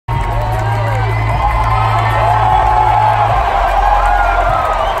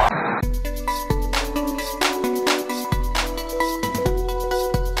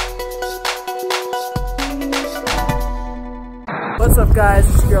up, guys?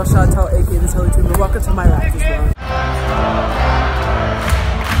 It's your girl Chantel, aka TheTellieTube, and welcome to my Raptors vlog.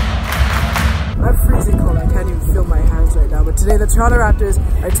 I'm freezing cold. I can't even feel my hands right now. But today, the Toronto Raptors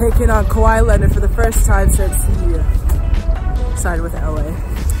are taking on Kawhi Leonard for the first time since he signed with LA.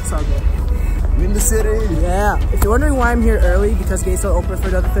 It's all good. In the city. Yeah. If you're wondering why I'm here early, because gates don't open for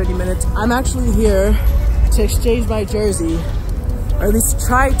another 30 minutes, I'm actually here to exchange my jersey, or at least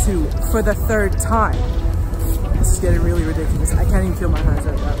try to, for the third time. This is getting really ridiculous. I can't even feel my hands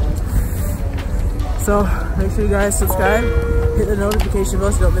right now. So make sure you guys subscribe, hit the notification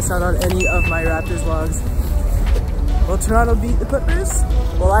bell so you don't miss out on any of my Raptors vlogs. Will Toronto beat the Clippers?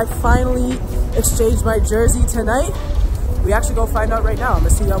 Will I finally exchange my jersey tonight? We actually go find out right now. I'm gonna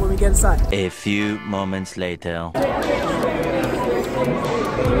see y'all when we get inside. A few moments later.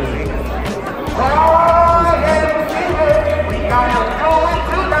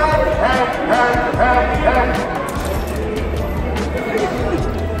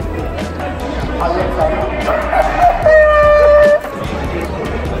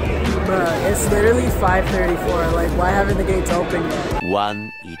 It's literally 5:34. Like, why haven't the gates open yet?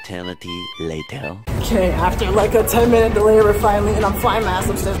 One eternity later. Okay, after like a 10-minute delay, we're finally, and I'm flying my ass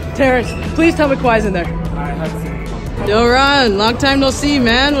upstairs. Terrence, please tell me Kawhi's in there. Yo, Ron, long time no see,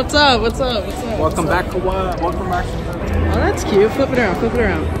 man. What's up? What's up? What's up? Welcome back, Kawhi. Welcome back. Oh, that's cute. Flip it around. Flip it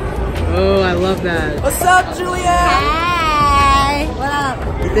around. Oh, I love that. What's up, Julia? Hi. What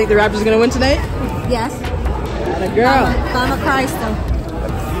up? You think the Raptors are gonna win tonight? Yes. Atta girl. I'm a cry still.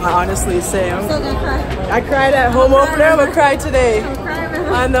 I honestly say I'm still gonna cry. I cried at home opener. I'm gonna cry today. I'm crying.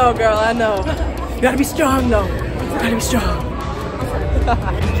 I know, girl. I know. You gotta be strong, though. You gotta be strong.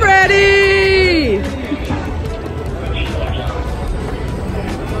 Freddie!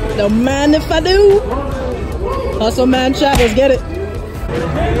 No mind if I do. Hustle, man, chat. Let's get it.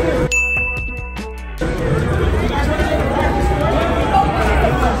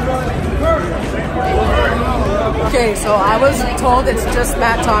 Okay, so I was told it's just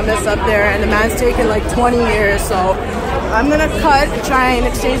Matt Thomas up there, and the man's taken like 20 years, so I'm gonna try and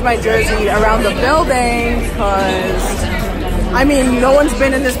exchange my jersey around the building, because, I mean, no one's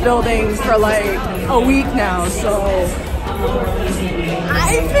been in this building for like a week now, so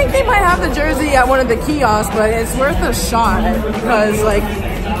I think they might have the jersey at one of the kiosks, but it's worth a shot, because like,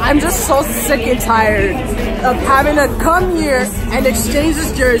 I'm just so sick and tired of having to come here and exchange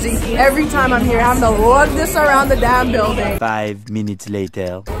this jersey every time I'm here, having to lug this around the damn building. 5 minutes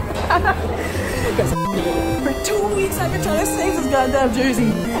later. For 2 weeks I've been trying to save this goddamn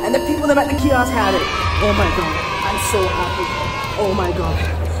jersey, and the people that at the kiosk had it. Oh my god, I'm so happy. Oh my god.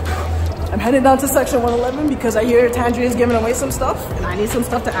 I'm headed down to section 111 because I hear Tangerine is giving away some stuff, and I need some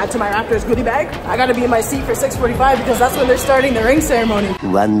stuff to add to my Raptors goodie bag. I gotta be in my seat for 6:45 because that's when they're starting the ring ceremony.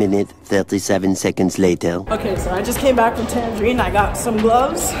 1 minute, 37 seconds later. Okay, so I just came back from Tangerine. I got some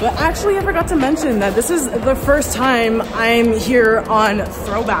gloves. But actually, I forgot to mention that this is the first time I'm here on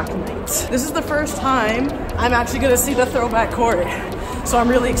Throwback Night. This is the first time I'm actually gonna see the Throwback Court. So I'm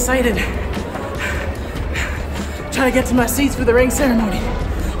really excited. Trying to get to my seats for the ring ceremony.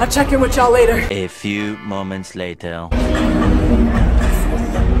 I'll check in with y'all later. A few moments later.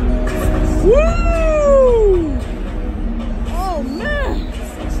 Woo! Oh man!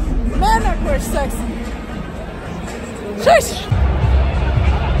 Man, that court's sexy. Sheesh!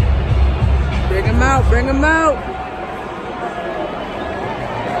 Bring him out, bring him out!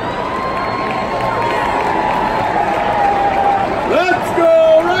 Let's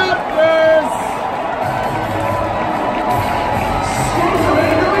go, Raptors!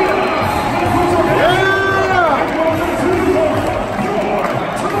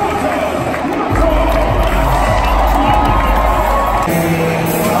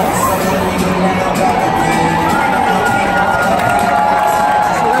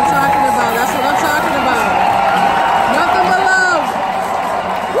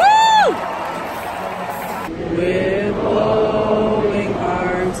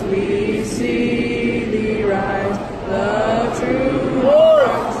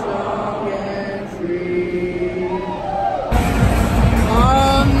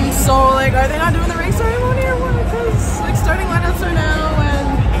 Are they not doing the ring ceremony or what? Because like starting lineups are now and...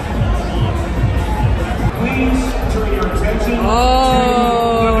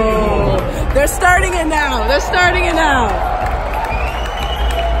 Oh, they're starting it now. They're starting it now.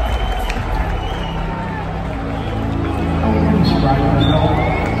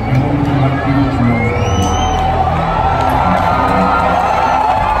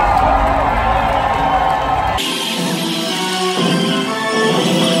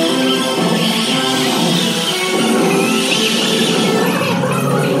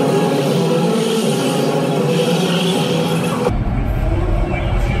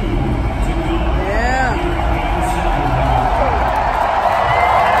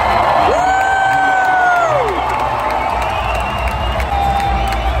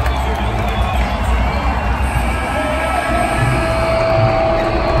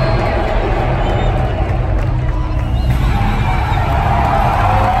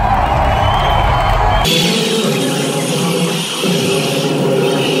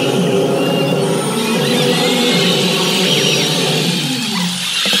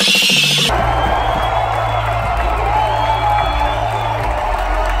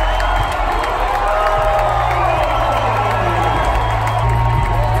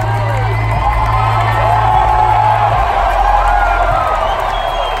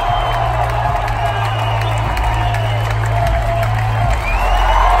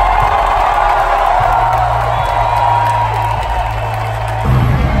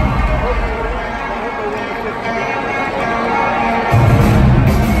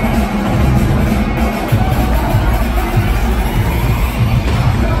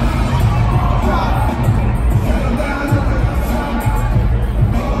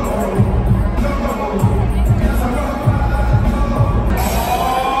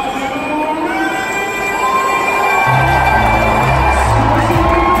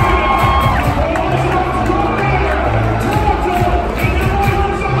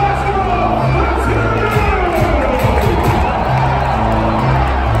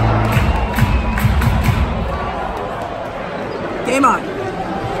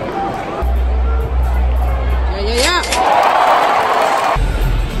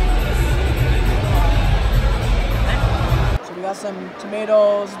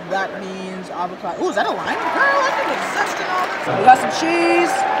 that means avocado. Ooh, is that a lime? Girl, I think it's zest and all this. We got some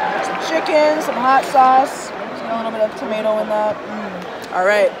cheese, some chicken, some hot sauce. Just a little bit of tomato in that. All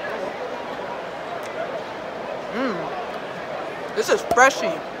right. This is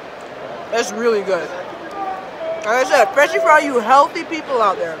freshy. It's really good. Like I said, especially for all you healthy people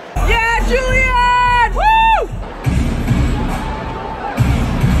out there. Yeah, Julian! Woo!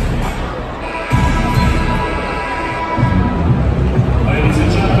 Ladies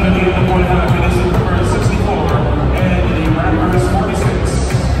and gentlemen, the other point half minutes is number 64 and the Raptors 46.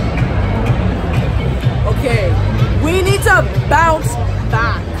 Okay, we need to bounce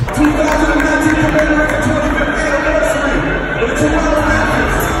back. 2019 American 25th anniversary of the Toronto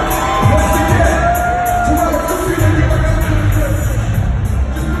Raptors. Once again, Toronto defeated the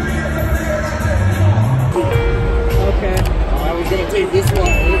Okay. I was gonna take this one.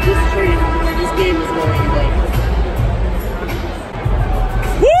 This trade, this game is going like.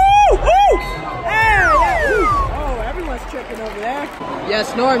 Woo! Woo! Hey! Yeah. Woo. Oh, everyone's tripping over there.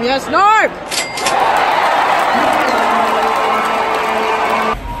 Yes, Norm. Yes, Norm!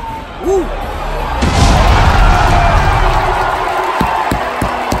 Woo!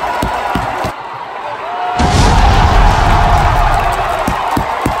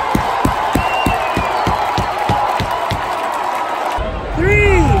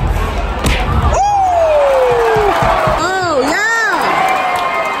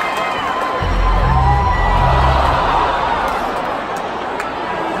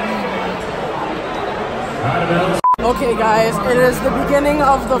 Okay guys, it is the beginning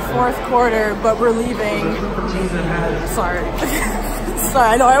of the fourth quarter, but we're leaving. Sorry. Sorry,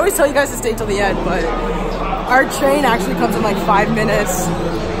 I know I always tell you guys to stay till the end, but our train actually comes in like 5 minutes.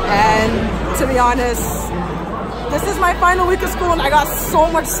 And to be honest, this is my final week of school and I got so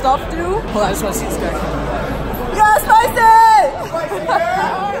much stuff to do. Hold on, I just want to see this guy. Yes, Spicy!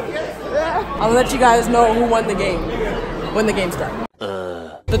 I'll let you guys know who won the game when the game starts.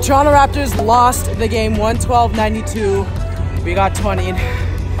 The Toronto Raptors lost the game 112-92. We got 20'd.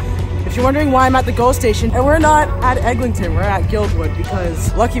 If you're wondering why I'm at the GO station, and we're not at Eglinton, we're at Guildwood,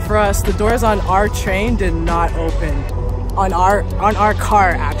 because lucky for us, the doors on our train did not open. On our car,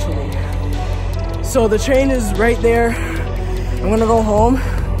 actually. So the train is right there. I'm gonna go home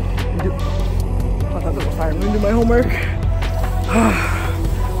and do, I'm gonna do my homework.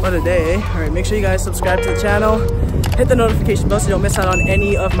 What a day. Alright, make sure you guys subscribe to the channel. Hit the notification bell so you don't miss out on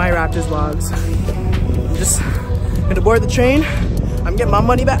any of my Raptors vlogs. I'm just gonna board the train. I'm getting my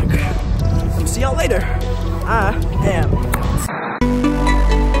money back. See y'all later. I am